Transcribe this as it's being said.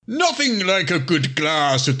Nothing like a good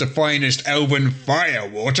glass of the finest elven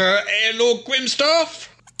firewater, Lord Grimstaff?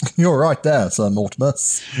 You're right there, Sir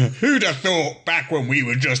Mortimus. Who'd have thought back when we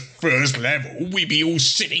were just first level, we'd be all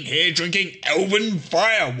sitting here drinking elven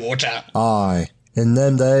firewater? Aye. In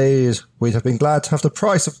them days, we'd have been glad to have the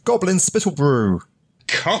price of goblin spittle brew.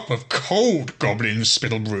 Cup of cold goblin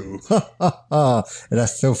spittle brew. Ha ha ha, in a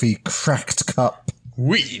filthy, cracked cup.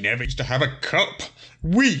 We never used to have a cup.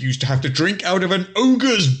 We used to have to drink out of an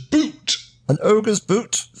ogre's boot. An ogre's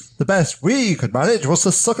boot? The best we could manage was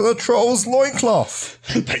to suck at the troll's loincloth.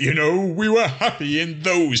 But you know, we were happy in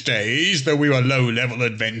those days, though we were low-level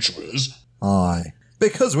adventurers. Aye.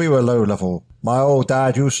 Because we were low level. My old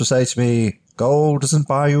dad used to say to me, gold doesn't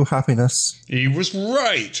buy you happiness. He was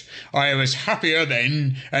right. I was happier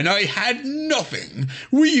then, and I had nothing.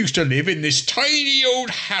 We used to live in this tiny old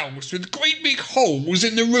house with great big holes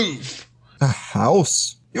in the roof. A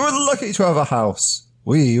house? You were lucky to have a house.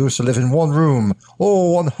 We used to live in one room,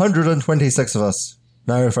 all 126 of us.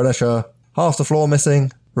 No furniture, half the floor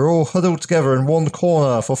missing. We're all huddled together in one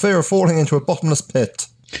corner for fear of falling into a bottomless pit.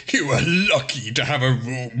 You were lucky to have a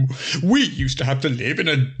room. We used to have to live in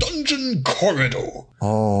a dungeon corridor.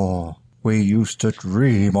 Oh, we used to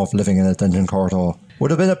dream of living in a dungeon corridor. Would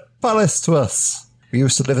have been a palace to us. We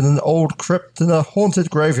used to live in an old crypt in a haunted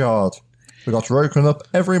graveyard. We got woken up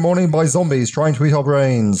every morning by zombies trying to eat our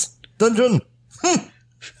brains. Dungeon!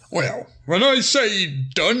 Well, when I say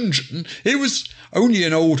dungeon, it was only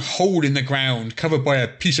an old hole in the ground covered by a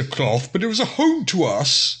piece of cloth, but it was a home to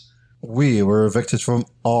us. We were evicted from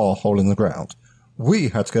our hole in the ground. We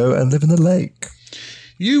had to go and live in a lake.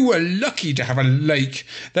 You were lucky to have a lake.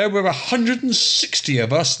 There were 160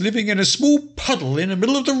 of us living in a small puddle in the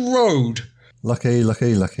middle of the road. Lucky,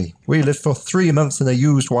 lucky, lucky. We lived for 3 months in a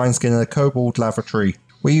used wineskin in a kobold lavatory.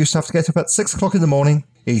 We used to have to get up at 6 o'clock in the morning,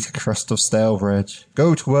 eat a crust of stale bread,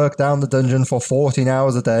 go to work down the dungeon for 14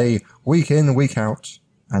 hours a day, week in, week out,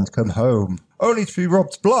 and come home, only to be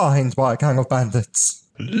robbed blind by a gang of bandits.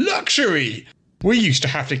 Luxury! We used to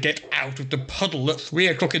have to get out of the puddle at 3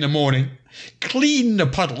 o'clock in the morning, clean the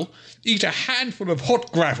puddle, eat a handful of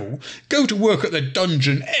hot gravel, go to work at the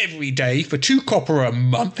dungeon every day for 2 copper a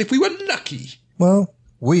month if we were lucky. Well,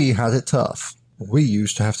 we had it tough. We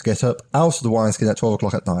used to have to get up out of the wineskin at 12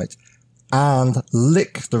 o'clock at night and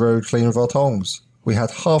lick the road clean with our tongs. We had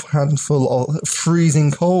half a handful of freezing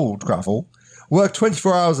cold gravel, work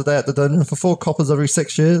 24 hours a day at the dungeon for 4 coppers every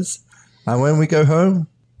 6 years, and when we go home,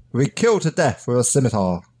 we kill to death with a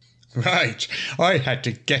scimitar. Right. I had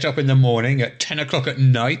to get up in the morning at 10 o'clock at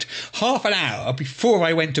night, half an hour before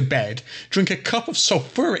I went to bed, drink a cup of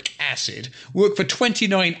sulphuric acid, work for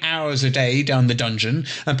 29 hours a day down the dungeon,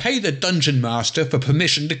 and pay the dungeon master for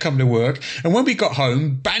permission to come to work, and when we got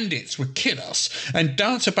home, bandits would kill us and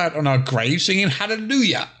dance about on our graves singing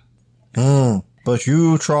hallelujah. But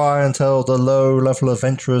you try and tell the low-level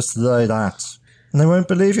adventurers today that, and they won't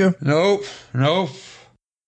believe you. Nope.